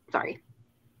was. Sorry.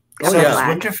 So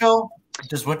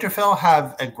does Winterfell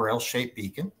have a grail-shaped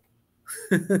beacon?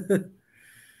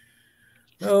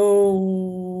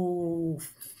 Oh,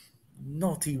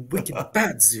 naughty, wicked,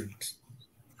 bad Zoot.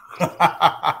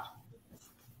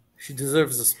 She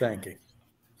deserves a spanking.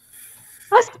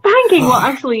 A spanking. Well,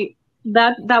 actually,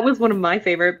 that was one of my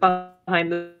favorite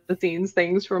behind the scenes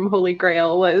things from Holy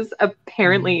Grail. Was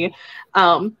apparently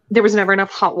there was never enough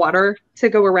hot water to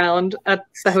go around at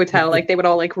the hotel. They would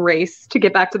all race to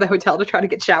get back to the hotel to try to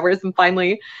get showers, and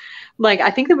finally,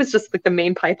 I think it was just the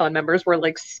main Python members were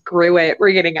screw it,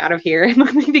 we're getting out of here, and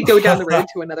they go down the road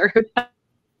to another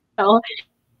hotel.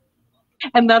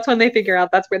 And that's when they figure out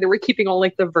that's where they were keeping all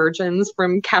the virgins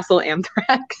from Castle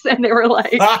Anthrax, and they were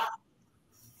like.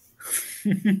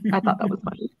 I thought that was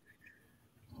funny.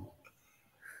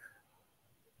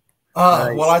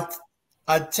 Nice. Well,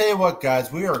 I tell you what,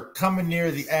 guys, we are coming near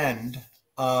the end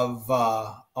of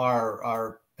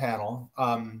our panel.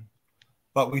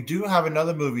 But we do have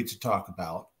another movie to talk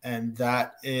about, and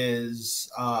that is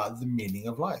The Meaning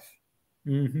of Life,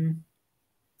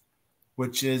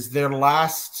 which is their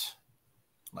last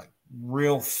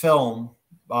real film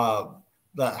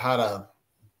that had a,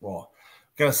 well,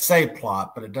 I'm gonna say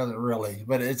plot, but it doesn't really.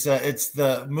 But it's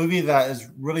the movie that is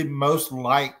really most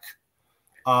like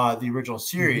the original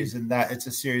series, in that it's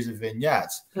a series of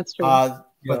vignettes. That's true.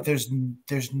 But there's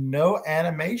no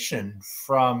animation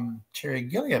from Terry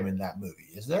Gilliam in that movie,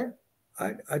 is there?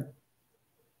 I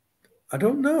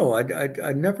don't know.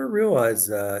 I never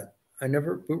realized that. I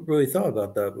never really thought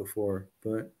about that before.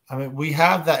 But I mean, we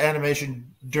have that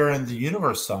animation during the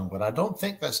Universe song, but I don't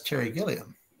think that's Terry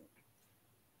Gilliam,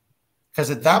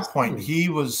 because at that point he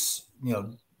was,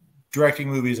 directing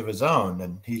movies of his own,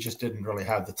 and he just didn't really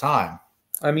have the time.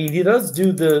 I mean, he does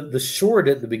do the short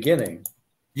at the beginning.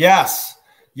 Yes,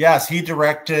 he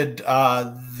directed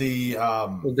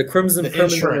the Crimson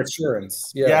Permanent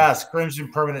Insurance. Yeah. Yes,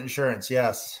 Crimson Permanent Insurance.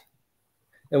 Yes.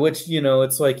 In which,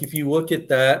 it's like if you look at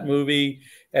that movie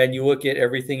and you look at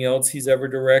everything else he's ever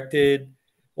directed,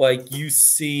 like you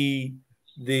see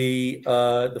the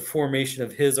formation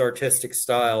of his artistic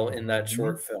style in that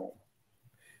short film.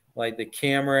 Like the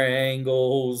camera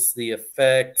angles, the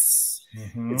effects,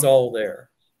 it's all there.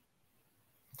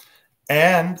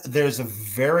 And there's a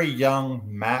very young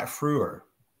Matt Frewer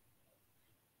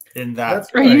in that.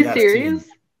 Are you serious?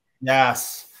 Scene.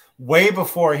 Yes. Way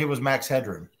before he was Max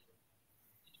Headroom.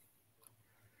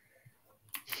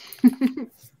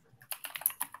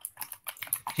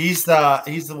 He's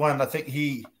the one, I think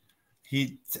he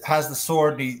has the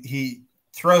sword, and he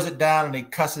throws it down and he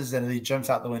cusses and he jumps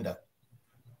out the window.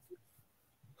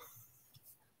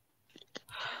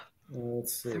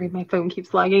 Let's see. Sorry, my phone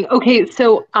keeps lagging. Okay,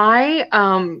 so I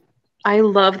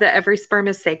love the Every Sperm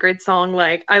is Sacred song.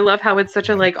 Like, I love how it's such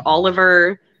a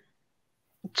Oliver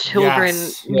children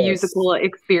musical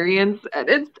experience. And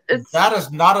it's that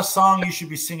is not a song you should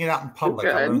be singing out in public.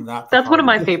 I learned That's one of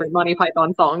my favorite Monty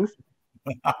Python songs.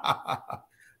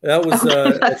 That was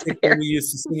I think when we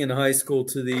used to sing in high school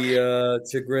to the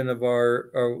chagrin of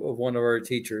one of our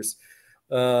teachers.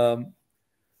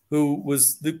 Who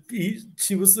was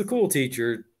she was the cool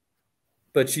teacher,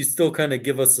 but she still kind of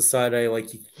give us the side eye,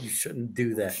 like you shouldn't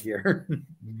do that here.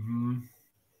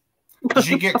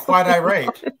 She get quite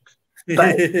irate.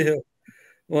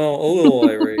 Well, a little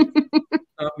irate,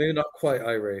 maybe not quite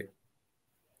irate.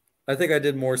 I think I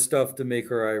did more stuff to make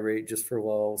her irate just for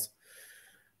lulls.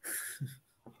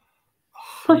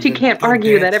 Plus, you can't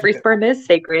argue that every sperm is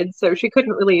sacred, so she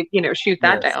couldn't really, shoot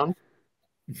that down.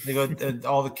 They go, and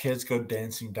all the kids go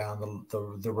dancing down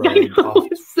the road off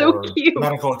so cute.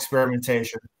 Medical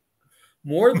experimentation.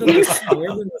 More than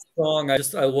the song, I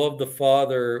love the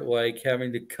father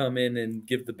having to come in and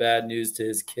give the bad news to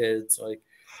his kids. Like,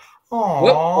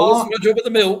 well, listen to Job at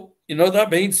the mill. You know what that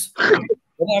means?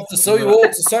 We'll have to sell you all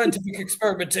to scientific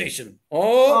experimentation.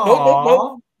 Oh,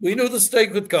 no. We knew the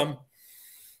steak would come.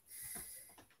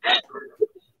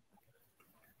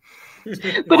 But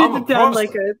it's done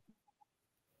like a.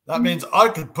 That means I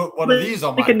could put one of these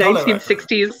on my a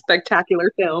 1960s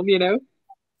spectacular film, Yes,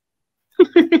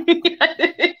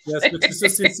 but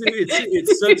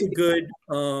it's such a good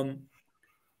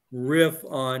riff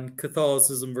on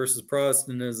Catholicism versus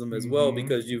Protestantism as well,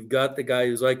 because you've got the guy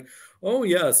who's like, oh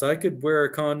yes, I could wear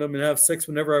a condom and have sex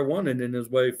whenever I wanted, and his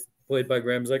wife, played by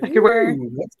Graham's like, that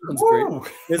sounds great.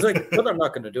 It's like, but I'm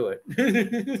not going to do it.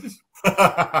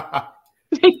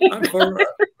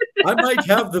 I might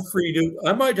have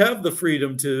the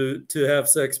freedom to have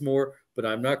sex more, but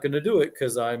I'm not going to do it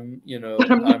because I'm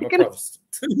a Protestant.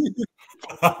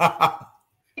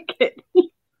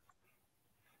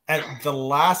 And the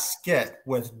last skit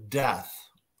with Death,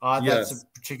 that's a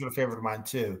particular favorite of mine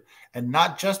too. And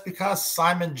not just because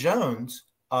Simon Jones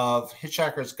of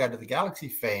Hitchhiker's Guide to the Galaxy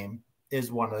fame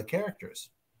is one of the characters.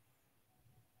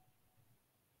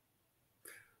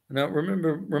 Now,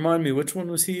 remind me, which one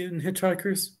was he in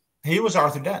Hitchhikers? He was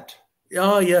Arthur Dent.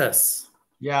 Oh, yes.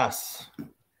 Yes.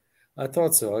 I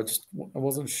thought so. I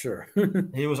wasn't sure.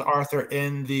 He was Arthur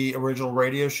in the original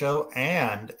radio show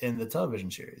and in the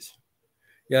television series.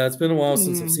 Yeah, it's been a while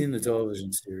since I've seen the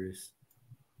television series.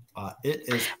 It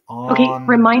is on. Okay,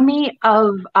 remind me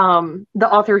of the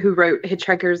author who wrote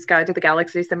Hitchhiker's Guide to the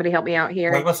Galaxy. Somebody help me out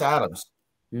here. Douglas Adams.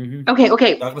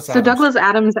 Okay. Douglas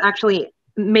Adams actually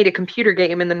made a computer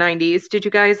game in the 90s. Did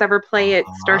you guys ever play it,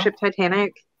 Starship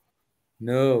Titanic?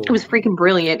 No. It was freaking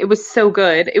brilliant. It was so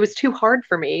good. It was too hard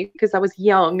for me because I was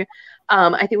young,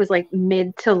 I think it was like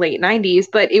mid to late 90s,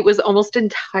 but it was almost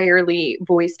entirely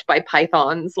voiced by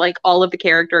Pythons. Like all of the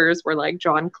characters were like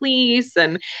John Cleese,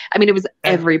 and I mean, it was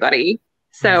And everybody.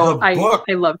 So I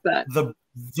love that.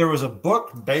 There was a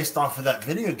book based off of that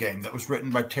video game that was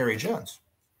written by Terry Jones.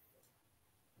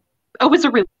 Oh,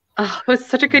 it was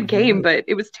such a good game, but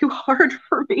it was too hard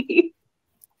for me.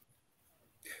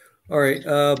 All right.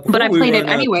 But I played it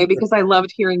anyway because I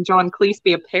loved hearing John Cleese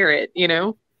be a parrot, you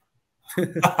know?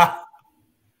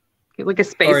 Like a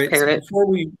space parrot.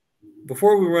 So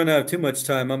before we run out of too much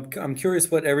time, I'm curious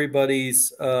what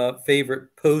everybody's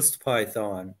favorite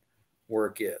post-Python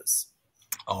work is.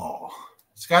 Oh,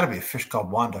 it's got to be A Fish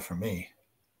Called Wanda for me.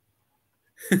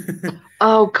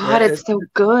 Oh God, it's so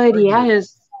good.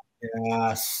 Yes.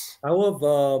 Yes. I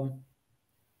really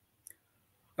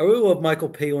love Michael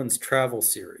Palin's travel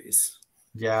series.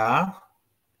 Yeah.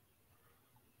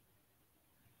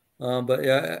 But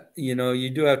yeah, you know,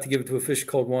 you do have to give it to A Fish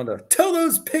Called Wanda. Tell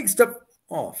those pigs to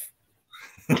off.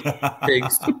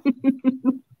 Pigs.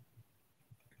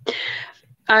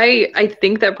 I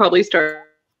think that probably Starship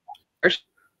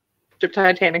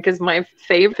Titanic is my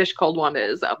favorite. Fish Called Wanda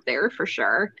is up there for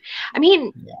sure. I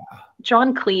mean,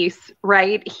 John Cleese,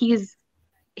 right? He's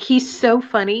so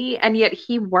funny, and yet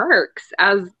he works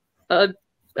as a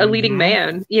leading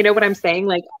man. You know what I'm saying?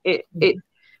 Like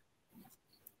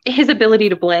his ability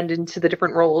to blend into the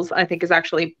different roles, I think, is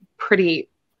actually pretty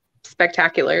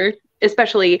spectacular,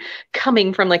 especially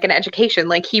coming from like an education.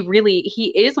 Like he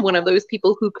is one of those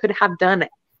people who could have done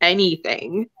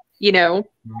anything, you know.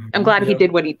 I'm glad he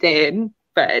did what he did,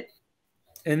 but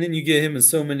and then you get him in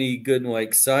so many good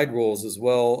like side roles as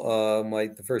well,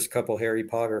 like the first couple Harry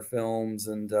Potter films,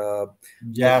 and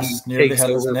yes, he takes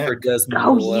over for Desmond.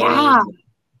 Oh yeah.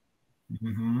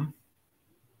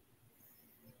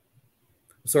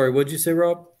 Sorry, what'd you say,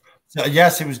 Rob? So,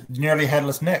 yes, he was Nearly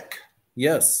Headless Nick.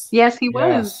 Yes. Yes, he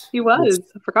was. He was.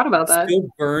 I forgot about that. It still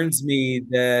burns me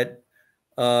that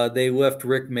they left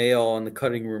Rick Mayall on the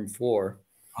cutting room floor.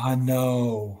 I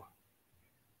know.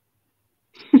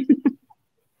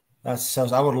 That's so.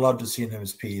 I would love to see him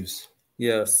as Peeves.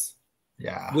 Yes.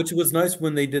 Yeah. Which was nice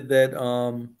when they did that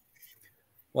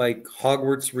like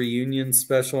Hogwarts reunion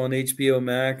special on HBO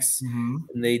Max, and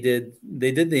they did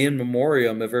the in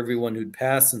memoriam of everyone who'd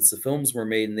passed since the films were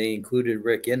made, and they included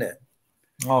Rick in it.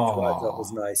 Oh, I thought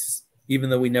was nice, even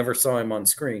though we never saw him on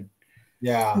screen.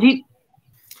 Yeah.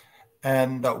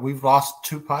 And we've lost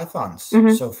 2 Pythons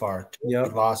so far. Yeah. We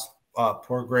lost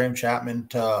poor Graham Chapman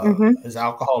to his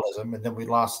alcoholism, and then we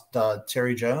lost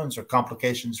Terry Jones or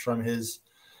complications from his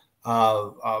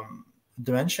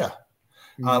dementia.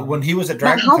 When he was at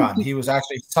DragonCon, he was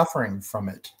actually suffering from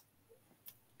it.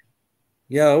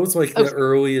 Yeah, it was like the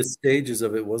earliest stages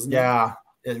of it, wasn't it? Yeah,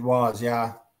 it was.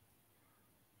 Yeah.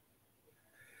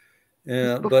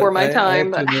 Yeah, before my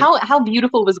time. How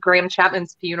beautiful was Graham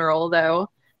Chapman's funeral, though?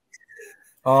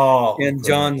 Oh, and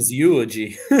John's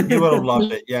eulogy. He would have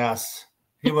loved it. Yes,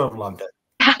 he would have loved it.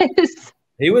 Yes.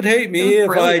 He would hate me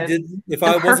if I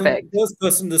wasn't the first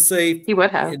person to say he would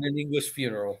have in an English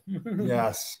funeral.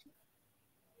 Yes.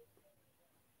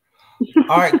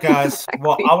 All right, guys. Exactly.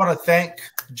 Well, I want to thank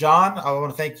John. I want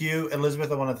to thank you,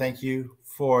 Elizabeth. I want to thank you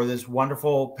for this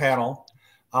wonderful panel.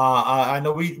 I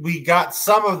know we got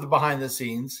some of the behind the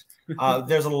scenes.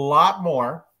 There's a lot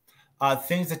more.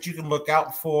 Things that you can look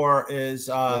out for is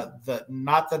not the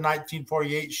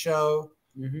 1948 show,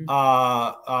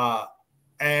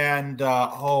 and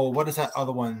what is that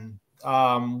other one?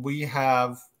 We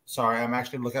have. Sorry, I'm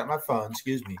actually looking at my phone.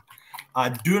 Excuse me.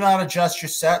 Do Not Adjust Your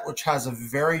Set, which has a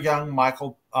very young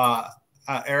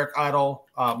Eric Idle,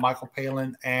 Michael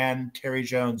Palin, and Terry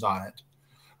Jones on it.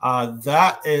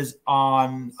 That is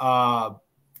on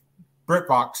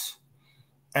BritBox.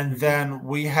 And then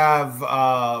we have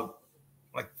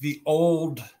like the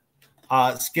old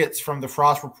skits from the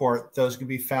Frost Report. Those can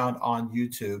be found on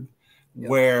YouTube,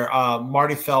 where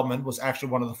Marty Feldman was actually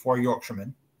one of the 4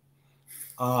 Yorkshiremen.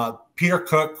 Peter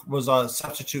Cook was a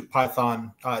substitute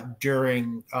Python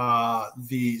during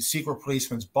the Secret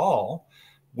Policeman's Ball,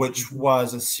 which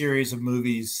was a series of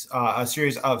movies, a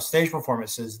series of stage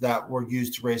performances that were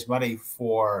used to raise money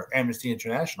for Amnesty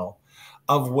International,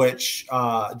 of which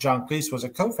John Cleese was a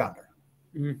co-founder.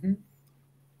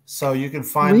 So you can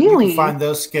find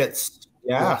those skits.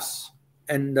 Yes.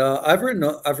 And I've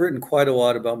written quite a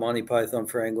lot about Monty Python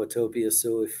for Anglotopia.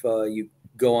 So if you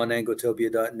go on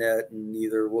anglotopia.net and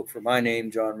either look for my name,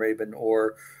 John Rabin,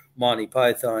 or Monty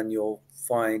Python, you'll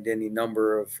find any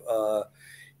number of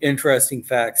interesting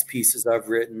facts, pieces I've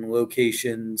written,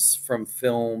 locations from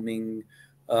filming,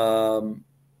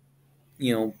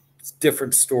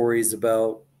 different stories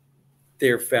about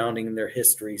their founding and their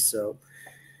history. So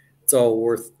it's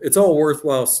all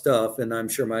worthwhile stuff, and I'm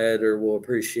sure my editor will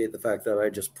appreciate the fact that I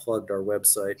just plugged our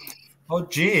website. Oh,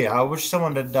 gee, I wish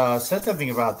someone had said something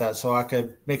about that so I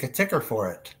could make a ticker for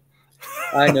it.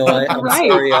 I know. I'm Right.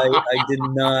 sorry. I did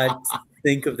not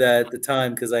think of that at the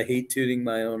time because I hate tooting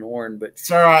my own horn. But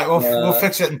it's all right. We'll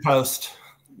fix it in post.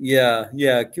 Yeah.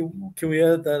 Can we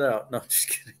edit that out? No, just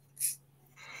kidding.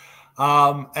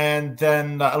 And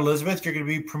then Elizabeth, you're going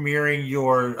to be premiering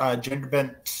your gender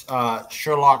bent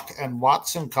Sherlock and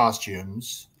Watson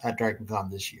costumes at DragonCon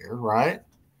this year, right?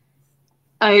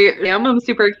 I am. I'm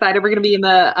super excited. We're going to be in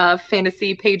the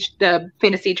Fantasy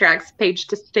Tracks page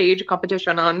to stage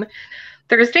competition on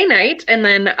Thursday night, and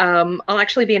then I'll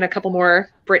actually be in a couple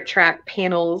more BritTrack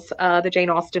panels. The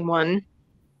Jane Austen one,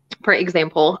 for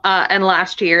example, and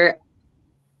last year.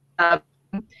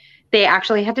 They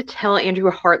actually had to tell Andrew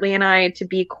Hartley and I to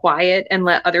be quiet and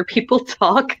let other people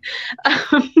talk.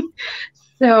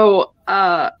 So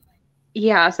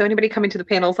anybody coming to the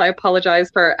panels, I apologize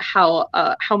for how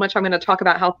much I'm going to talk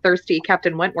about how thirsty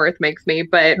Captain Wentworth makes me.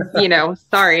 But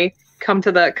sorry, come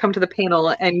to the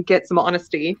panel and get some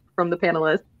honesty from the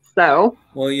panelists. So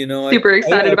super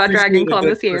excited about DragonCon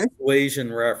this year.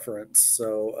 Persuasion reference.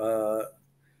 So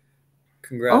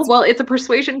congrats. Oh well, it's a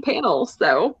persuasion panel,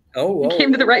 so you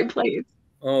came to the right place.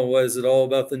 Oh, was it all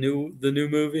about the new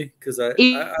movie? Because I've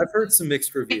heard some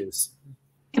mixed reviews.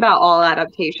 It's about all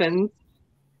adaptations.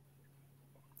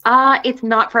 It's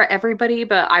not for everybody,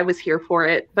 but I was here for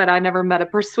it. But I never met a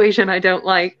persuasion I don't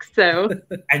like. So,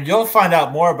 and you'll find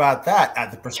out more about that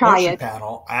at the persuasion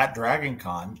panel at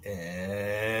DragonCon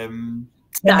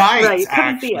tonight. Right.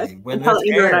 Actually, when this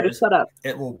airs,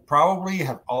 it will probably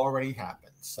have already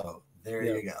happened. So there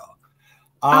you go.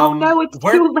 Oh no, it's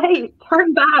too late.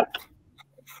 Turn back.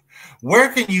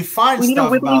 Where can you find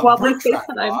stuff about BritTrack,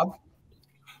 Bob?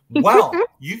 Well,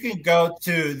 you can go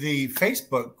to the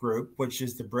Facebook group, which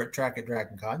is the BritTrack at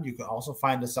DragonCon. You can also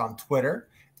find us on Twitter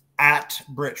at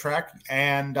BritTrack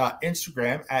and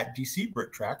Instagram at DC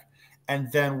BritTrack.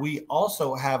 And then we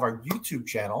also have our YouTube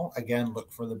channel. Again,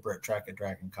 look for the BritTrack at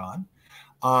DragonCon.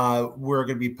 We're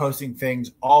going to be posting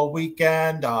things all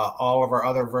weekend, all of our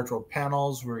other virtual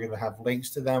panels. We're going to have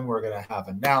links to them. We're going to have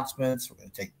announcements. We're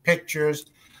going to take pictures.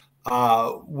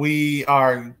 We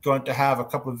are going to have a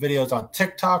couple of videos on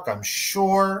TikTok, I'm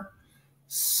sure.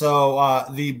 So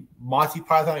the Monty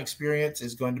Python experience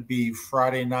is going to be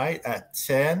Friday night at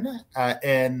 10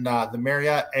 in the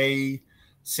Marriott A601,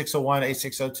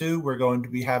 A602. We're going to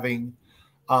be having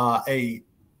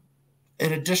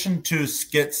in addition to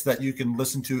skits that you can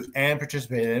listen to and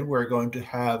participate in, we're going to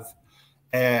have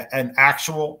an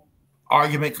actual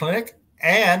argument clinic,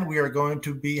 and we are going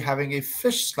to be having a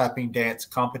fish slapping dance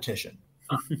competition.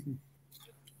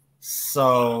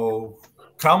 So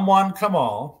come one, come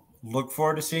all. Look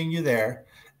forward to seeing you there.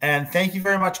 And thank you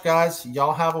very much, guys.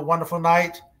 Y'all have a wonderful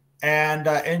night, and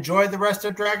enjoy the rest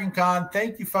of DragonCon.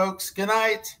 Thank you, folks. Good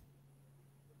night.